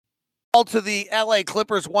All to the LA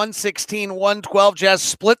Clippers 116-112. Jazz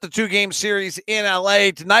split the two-game series in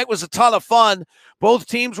LA. Tonight was a ton of fun. Both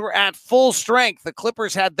teams were at full strength. The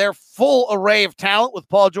Clippers had their full array of talent with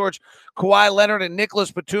Paul George, Kawhi Leonard, and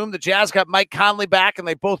Nicholas Batum. The Jazz got Mike Conley back, and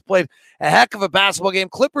they both played a heck of a basketball game.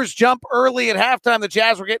 Clippers jump early at halftime. The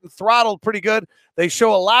Jazz were getting throttled pretty good. They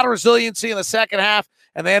show a lot of resiliency in the second half,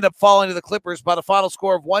 and they end up falling to the Clippers by the final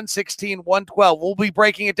score of 116-112. We'll be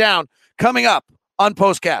breaking it down coming up on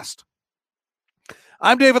POSTCAST.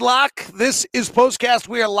 I'm David Locke. This is POSTCAST.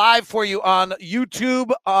 We are live for you on YouTube,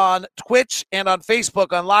 on Twitch, and on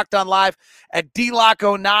Facebook on Locked On Live at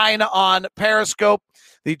DLock09 on Periscope.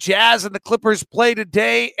 The Jazz and the Clippers play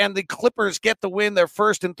today, and the Clippers get the win, their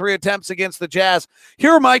first in 3 attempts against the Jazz.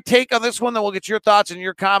 Here are my take on this one, then we'll get your thoughts and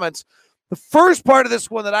your comments. The first part of this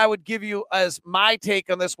one that I would give you as my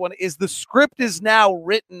take on this one is the script is now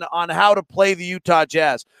written on how to play the Utah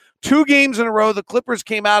Jazz. 2 games in a row, the Clippers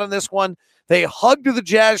came out in this one. They hugged the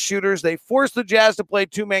Jazz shooters. They forced the Jazz to play a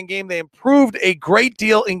two-man game. They improved a great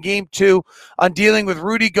deal in game 2 on dealing with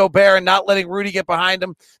Rudy Gobert and not letting Rudy get behind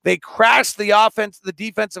him. They crashed the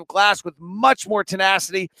defensive glass with much more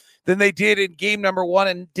tenacity than they did in game number 1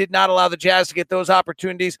 and did not allow the Jazz to get those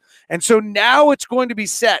opportunities. And so now it's going to be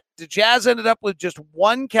set. The Jazz ended up with just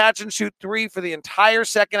 1 catch-and-shoot 3 for the entire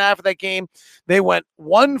second half of that game. They went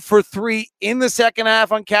 1 for 3 in the second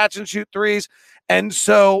half on catch-and-shoot 3s. And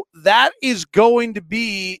so that is going to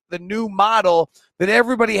be the new model that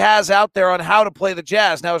everybody has out there on how to play the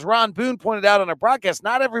Jazz. Now, as Ron Boone pointed out on our broadcast,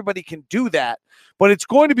 not everybody can do that, but it's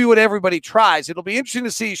going to be what everybody tries. It'll be interesting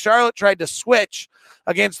to see. Charlotte tried to switch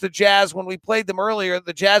against the Jazz when we played them earlier.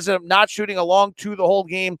 The Jazz ended up not shooting a long 2 the whole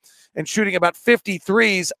game and shooting about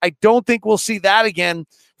 53s. I don't think we'll see that again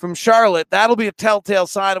from Charlotte. That'll be a telltale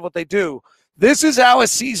sign of what they do. This is how a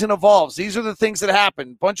season evolves. These are the things that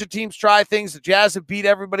happen. A bunch of teams try things. The Jazz have beat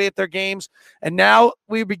everybody at their games, and now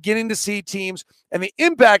we're beginning to see teams, and the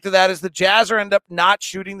impact of that is the Jazz are end up not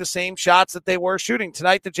shooting the same shots that they were shooting.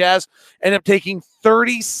 Tonight, the Jazz end up taking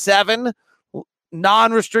 37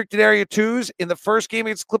 non-restricted area 2s. In the first game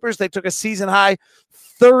against Clippers, they took a season-high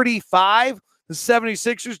 35. The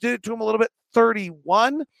 76ers did it to them a little bit,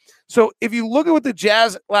 31. So if you look at what the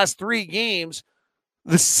Jazz last 3 games,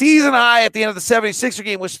 the season high at the end of the 76er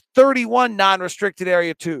game was 31 non-restricted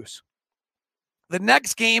area 2s. The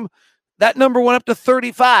next game, that number went up to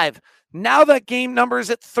 35. Now that game number is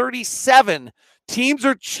at 37. Teams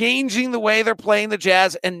are changing the way they're playing the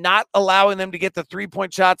Jazz and not allowing them to get the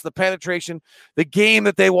three-point shots, the penetration, the game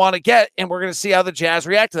that they want to get, and we're going to see how the Jazz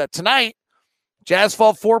react to that. Tonight, Jazz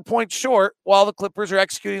fall 4 points short while the Clippers are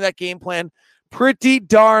executing that game plan pretty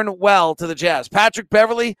darn well to the Jazz. Patrick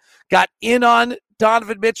Beverley got in on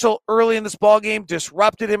Donovan Mitchell early in this ballgame,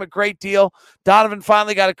 disrupted him a great deal. Donovan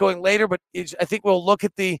finally got it going later, but I think we'll look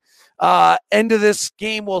at the end of this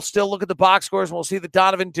game. We'll still look at the box scores, and we'll see that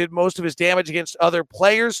Donovan did most of his damage against other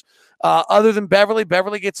players other than Beverley.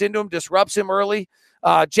 Beverley gets into him, disrupts him early.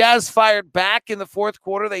 Jazz fired back in the fourth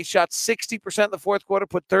quarter. They shot 60% in the fourth quarter,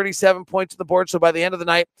 put 37 points on the board. So by the end of the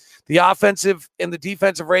night, the offensive and the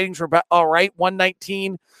defensive ratings were about all right.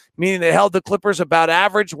 119, meaning they held the Clippers about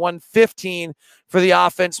average. 115 for the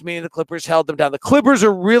offense, meaning the Clippers held them down. The Clippers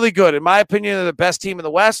are really good. In my opinion, they're the best team in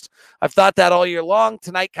the West. I've thought that all year long.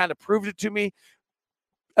 Tonight kind of proved it to me.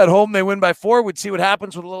 At home, they win by 4. We'd see what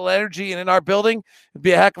happens with a little energy. And in our building, it'd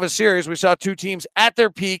be a heck of a series. We saw 2 teams at their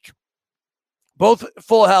peak, both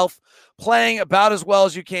full health, playing about as well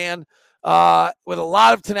as you can with a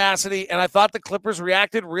lot of tenacity, and I thought the Clippers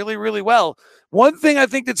reacted really, really well. One thing I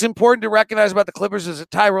think that's important to recognize about the Clippers is that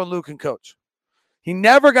Tyronn Lue can coach. He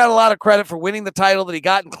never got a lot of credit for winning the title that he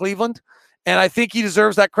got in Cleveland, and I think he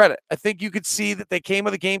deserves that credit. I think you could see that they came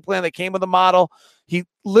with a game plan. They came with a model. He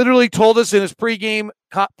literally told us in his pregame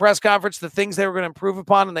press conference the things they were going to improve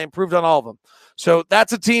upon, and they improved on all of them. So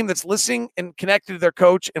that's a team that's listening and connected to their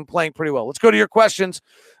coach and playing pretty well. Let's go to your questions.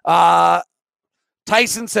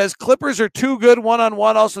 Tyson says, Clippers are too good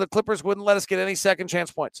one-on-one. Also, the Clippers wouldn't let us get any second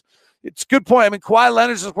chance points. It's a good point. I mean, Kawhi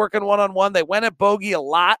Leonard's just working one-on-one. They went at Bogey a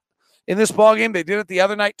lot in this ballgame. They did it the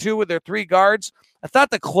other night, too, with their 3 guards. I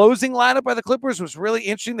thought the closing lineup by the Clippers was really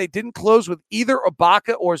interesting. They didn't close with either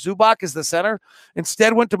Ibaka or Zubac as the center.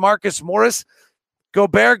 Instead, went to Marcus Morris.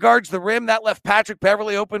 Gobert guards the rim. That left Patrick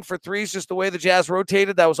Beverley open for 3s, just the way the Jazz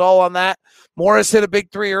rotated. That was all on that. Morris hit a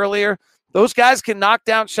big 3 earlier. Those guys can knock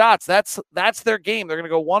down shots. That's their game. They're going to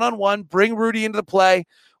go one-on-one, bring Rudy into the play,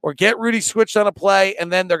 or get Rudy switched on a play, and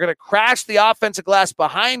then they're going to crash the offensive glass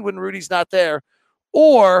behind when Rudy's not there.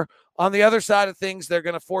 Or on the other side of things, they're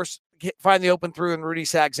going to find the open through and Rudy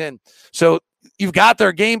sags in. So you've got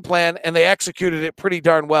their game plan, and they executed it pretty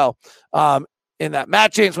darn well. in that.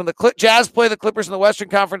 Matt James, when the Jazz play the Clippers in the Western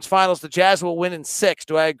Conference Finals, the Jazz will win in 6.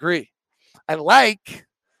 Do I agree? I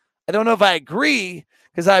don't know if I agree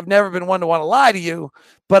because I've never been one to want to lie to you,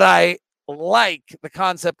 but I like the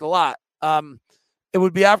concept a lot. It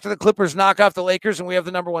would be after the Clippers knock off the Lakers and we have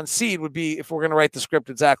the number 1 seed would be if we're going to write the script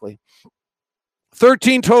exactly.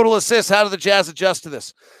 13 total assists. How do the Jazz adjust to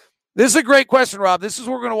this? This is a great question, Rob. This is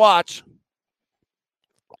what we're going to watch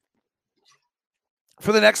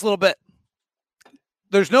for the next little bit.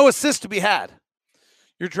 There's no assist to be had.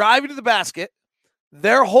 You're driving to the basket.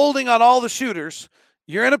 They're holding on all the shooters.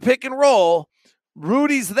 You're in a pick and roll.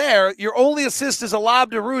 Rudy's there. Your only assist is a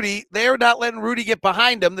lob to Rudy. They're not letting Rudy get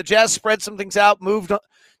behind him. The Jazz spread some things out, moved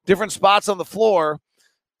different spots on the floor.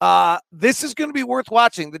 This is going to be worth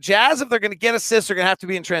watching. The Jazz, if they're going to get assists, are going to have to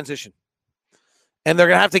be in transition. And they're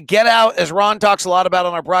going to have to get out, as Ron talks a lot about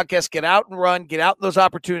on our broadcast, get out and run, get out in those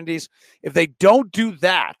opportunities. If they don't do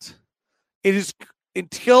that, it is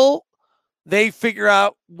until they figure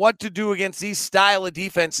out what to do against these style of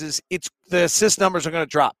defenses, the assist numbers are going to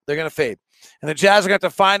drop. They're going to fade. And the Jazz are going to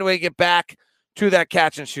have to find a way to get back to that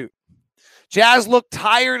catch and shoot. Jazz looked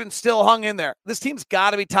tired and still hung in there. This team's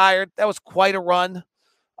got to be tired. That was quite a run.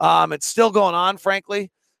 It's still going on,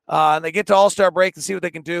 frankly. And they get to All-Star break and see what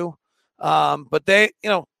they can do. But they,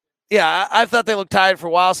 I thought they looked tired for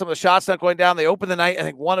a while. Some of the shots not going down. They opened the night, I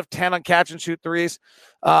think, 1 of 10 on catch and shoot threes.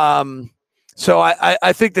 So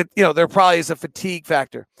I think that, there probably is a fatigue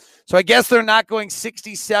factor. So I guess they're not going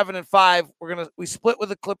 67-5. We split with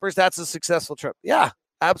the Clippers. That's a successful trip. Yeah,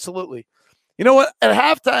 absolutely. You know what? At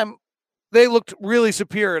halftime, they looked really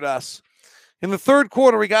superior to us. In the third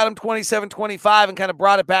quarter, we got them 27-25 and kind of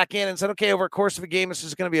brought it back in and said, okay, over the course of a game, this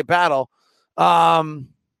is going to be a battle. I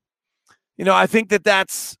think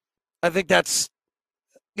that's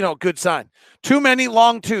a good sign. Too many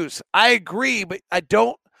long twos. I agree, but I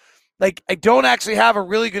don't actually have a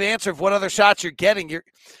really good answer of what other shots you're getting.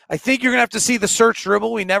 I think you're going to have to see the search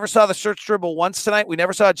dribble. We never saw the search dribble once tonight. We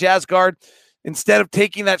never saw a Jazz guard, instead of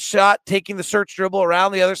taking that shot, taking the search dribble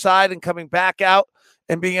around the other side and coming back out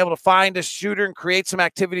and being able to find a shooter and create some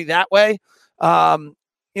activity that way.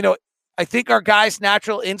 I think our guys'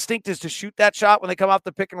 natural instinct is to shoot that shot when they come off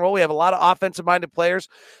the pick and roll. We have a lot of offensive-minded players,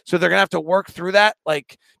 so they're going to have to work through that.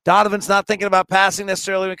 Like, Donovan's not thinking about passing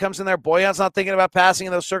necessarily when he comes in there. Boyan's not thinking about passing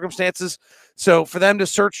in those circumstances. So for them to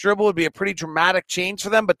search dribble would be a pretty dramatic change for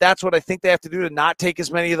them, but that's what I think they have to do to not take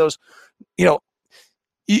as many of those.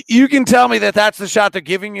 You can tell me that that's the shot they're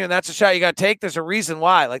giving you and that's the shot you got to take. There's a reason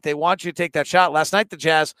why. Like, they want you to take that shot. Last night, the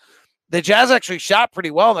Jazz actually shot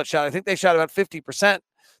pretty well in that shot. I think they shot about 50%.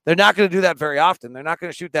 They're not going to do that very often. They're not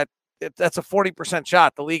going to shoot that. That's a 40%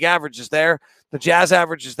 shot. The league average is there. The Jazz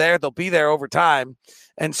average is there. They'll be there over time.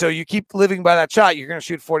 And so you keep living by that shot, you're going to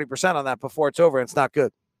shoot 40% on that before it's over. And it's not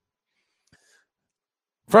good.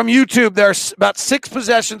 From YouTube, there's about 6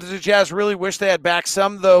 possessions that the Jazz really wish they had back.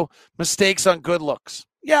 Some, though, mistakes on good looks.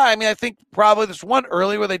 Yeah, I think probably there's one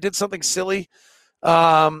early where they did something silly.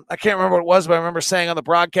 I can't remember what it was, but I remember saying on the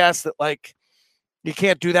broadcast that, you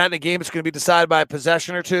can't do that in a game. It's going to be decided by a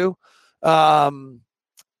possession or two. But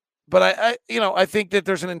I think that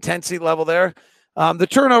there's an intensity level there. The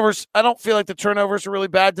turnovers, I don't feel like the turnovers are really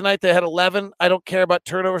bad tonight. They had 11. I don't care about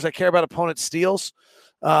turnovers. I care about opponent steals.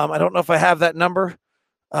 I don't know if I have that number.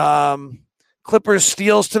 Clippers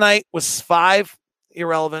steals tonight was 5.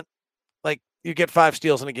 Irrelevant. You get 5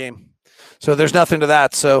 steals in a game. So there's nothing to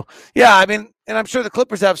that. So, yeah, and I'm sure the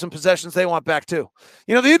Clippers have some possessions they want back too.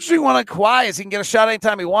 The interesting one on Kawhi is he can get a shot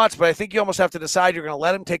anytime he wants, but I think you almost have to decide you're going to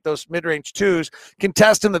let him take those mid-range twos,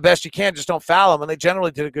 contest him the best you can, just don't foul him, and they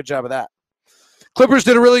generally did a good job of that. Clippers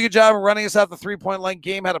did a really good job of running us out the three-point line.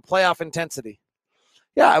 Game had a playoff intensity.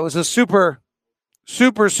 Yeah, it was a super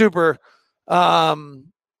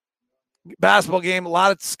basketball game, a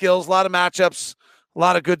lot of skills, a lot of matchups, a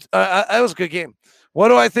lot of good it was a good game. What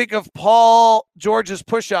do I think of Paul George's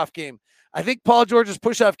push-off game? I think Paul George's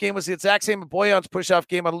push-off game was the exact same as Boyan's push-off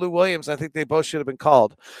game on Lou Williams. I think they both should have been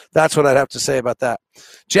called. That's what I'd have to say about that.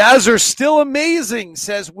 Jazz are still amazing,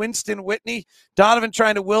 says Winston Whitney. Donovan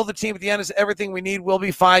trying to will the team at the end is everything we need. We'll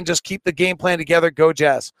be fine. Just keep the game plan together. Go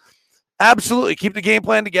Jazz. Absolutely. Keep the game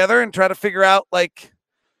plan together and try to figure out,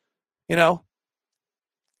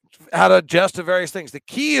 how to adjust to various things. The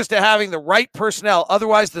key is to having the right personnel.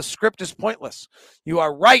 Otherwise, the script is pointless. You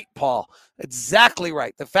are right, Paul. Exactly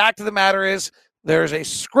right. The fact of the matter is there's a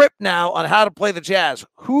script now on how to play the Jazz.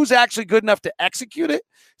 Who's actually good enough to execute it?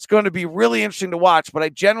 It's going to be really interesting to watch, but I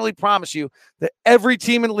generally promise you that every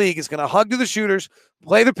team in the league is going to hug to the shooters,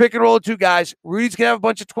 play the pick and roll of 2 guys. Rudy's going to have a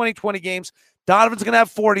bunch of 20-20 games. Donovan's going to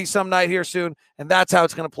have 40 some night here soon, and that's how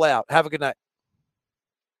it's going to play out. Have a good night.